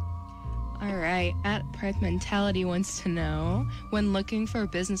 All right. At Pride Mentality wants to know, when looking for a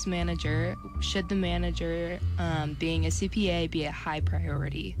business manager, should the manager being a CPA be a high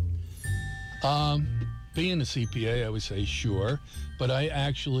priority? Being a CPA, I would say sure, but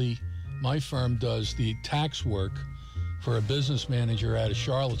my firm does the tax work for a business manager out of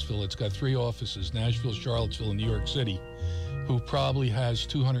Charlottesville. It's got 3 offices, Nashville, Charlottesville, and New York City, who probably has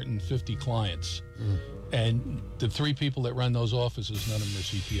 250 clients. And the 3 people that run those offices, none of them are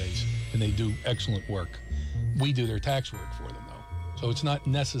CPAs, and they do excellent work. We do their tax work for them, though. So it's not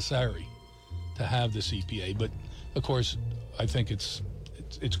necessary to have the CPA, but of course, I think it's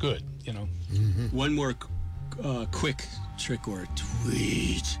good, One more quick trick or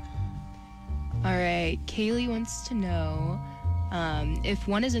tweet. All right. Kaylee wants to know, if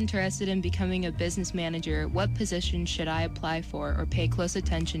one is interested in becoming a business manager, what position should I apply for or pay close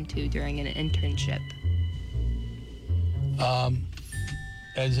attention to during an internship?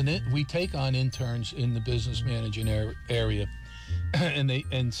 We take on interns in the business managing area,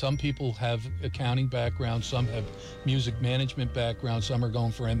 and some people have accounting background, some have music management background, some are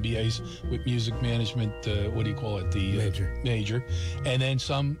going for MBAs with music management. Major, and then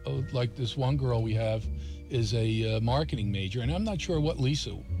some, like this one girl we have, is a marketing major, and I'm not sure what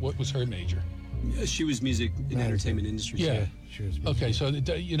was her major. She was music and entertainment industry. Yeah. She was Okay, so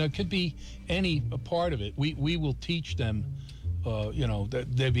it could be any part of it. We will teach them. That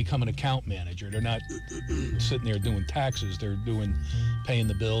they become an account manager. They're not sitting there doing taxes. They're paying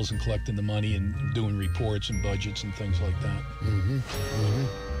the bills and collecting the money and doing reports and budgets and things like that.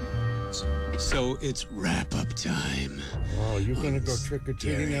 So it's wrap-up time. Oh, you're going to go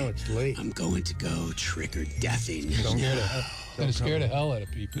trick-or-treating now? It's late. I'm going to go trick-or-deathing. Gonna scare the hell out of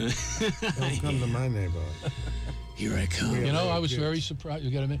people. Don't come to my neighborhood. Here I come. I was very surprised.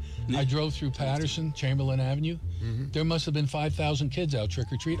 You got to admit, I drove through Patterson, Chamberlain Avenue. There must have been 5,000 kids out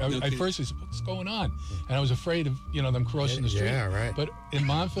trick-or-treat. At first, I said, what's going on? And I was afraid of, them crossing the street. Yeah, right. But in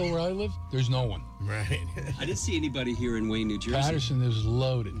Montville, where I live, there's no one. Right. I didn't see anybody here in Wayne, New Jersey. Patterson is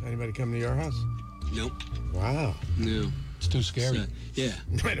loaded. Anybody come to your house? Nope. Wow. No. It's too scary. So, yeah.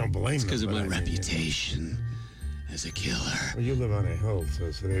 I don't blame them. Because of my reputation as a killer. Well, you live on a hill,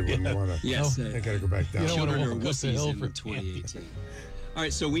 so they wouldn't want to. Yes. They got to go back down. You don't want to Children walk are up the wussies hill in for 2018. All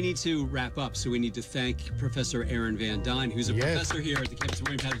right, so we need to wrap up. So we need to thank Professor Aaron Van Duyne, who's a professor here at the campus of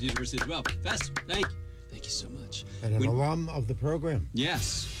William Patterson University as well. Professor, thank you so much. And an alum of the program.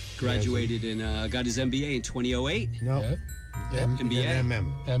 Yes, graduated and got his MBA in 2008. No. Yeah. MBA?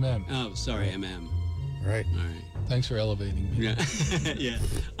 MM. MM. Oh, sorry, MM. Right. All right. Thanks for elevating me. Yeah. Yeah.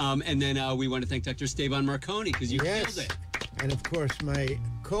 And then we want to thank Dr. Esteban Marconi because you killed it. And of course, my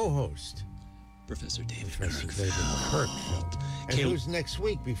co-host, Professor David Professor Kirkfeld. David Kirkfeld. And who's next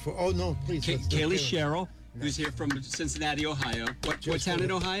week before? Oh, no, please. Kaylee Sherrill, who's here from Cincinnati, Ohio. What town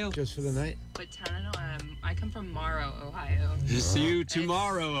in Ohio? Just for the night? What town? I come from Morrow, Ohio. See you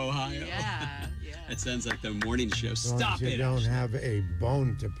tomorrow, Ohio. Yeah. That sounds like the morning show. As long Stop as it. you don't have a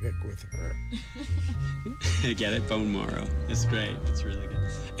bone to pick with her. Get it? Bone Morrow. It's great. It's really good.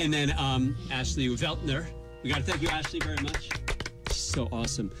 And then Ashley Veltner. We got to thank you, Ashley, very much. She's so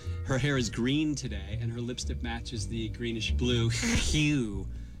awesome. Her hair is green today, and her lipstick matches the greenish blue hue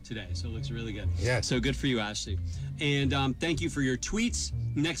today. So it looks really good. Yeah. So good for you, Ashley. And thank you for your tweets.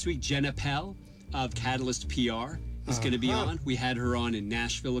 Next week, Jenna Pell of Catalyst PR is going to be on. We had her on in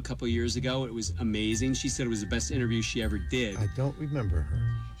Nashville a couple years ago. It was amazing. She said it was the best interview she ever did. I don't remember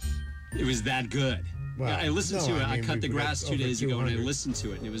her. It was that good. Well, I listened to it. I cut the we've got grass 2 over days ago, and I 200. listened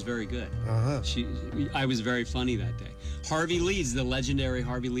to it, and it was very good. Uh-huh. I was very funny that day. Harvey Leeds, the legendary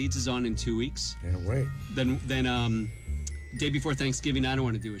Harvey Leeds, is on in 2 weeks. Can't wait. Then day before Thanksgiving, I don't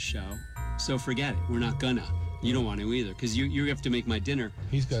want to do a show, so forget it. We're not gonna. You don't want to either, because you have to make my dinner.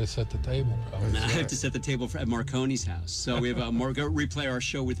 He's got to set the table, probably. I have to set the table at Marconi's house. So we have go replay our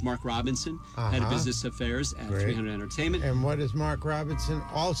show with Mark Robinson, head of business affairs at 300 Entertainment. And what is Mark Robinson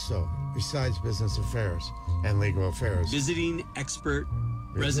also, besides business affairs and legal affairs? Visiting expert,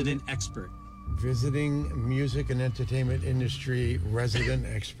 resident expert. Visiting music and entertainment industry resident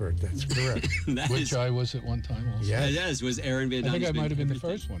expert. That's correct. Which I was at one time also. Yes. Yes, was Aaron Van I think Duyne's I might have been the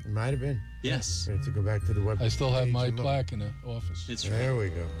everything. first one. It might have been. Yes. We have to go back to the web. I still have page my and look. plaque in the office. That's right. There we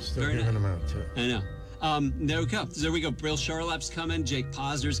go. Still Very giving nice. them out, too. I know. There we go. So there we go. Bill Charlap's coming. Jake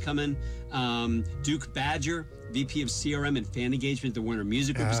Posner's coming. Duke Badger, VP of CRM and Fan Engagement at the Warner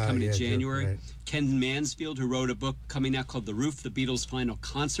Music Group, is coming in January. Right. Ken Mansfield, who wrote a book coming out called The Roof, The Beatles' Final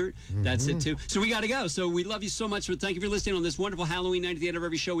Concert. That's it, too. So we got to go. So we love you so much. So thank you for listening on this wonderful Halloween night. At the end of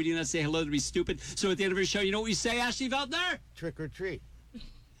every show, we do not say hello to be stupid. So at the end of every show, you know what we say, Ashley Veltner? Trick or treat.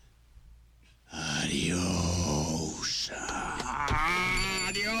 Adios.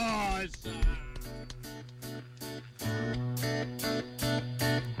 Adios.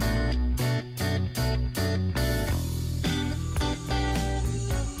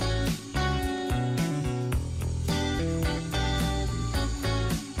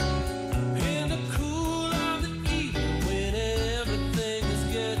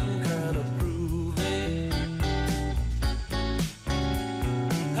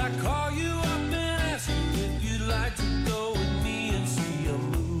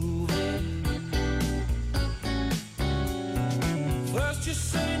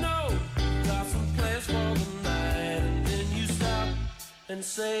 And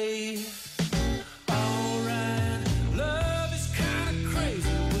say, alright, love is kinda crazy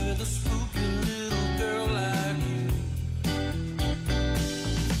with a spooky little girl like you.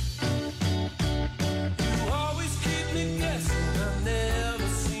 You always keep me guessing, I never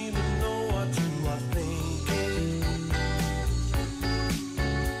seem to know what you are thinking.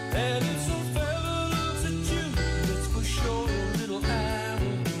 And if some fella looks at you, it's for sure your little eye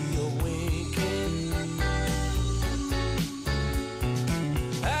will be a winking.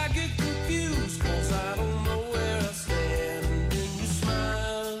 I get confused 'cause I don't know where I stand, and then you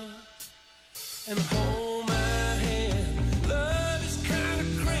smile and hold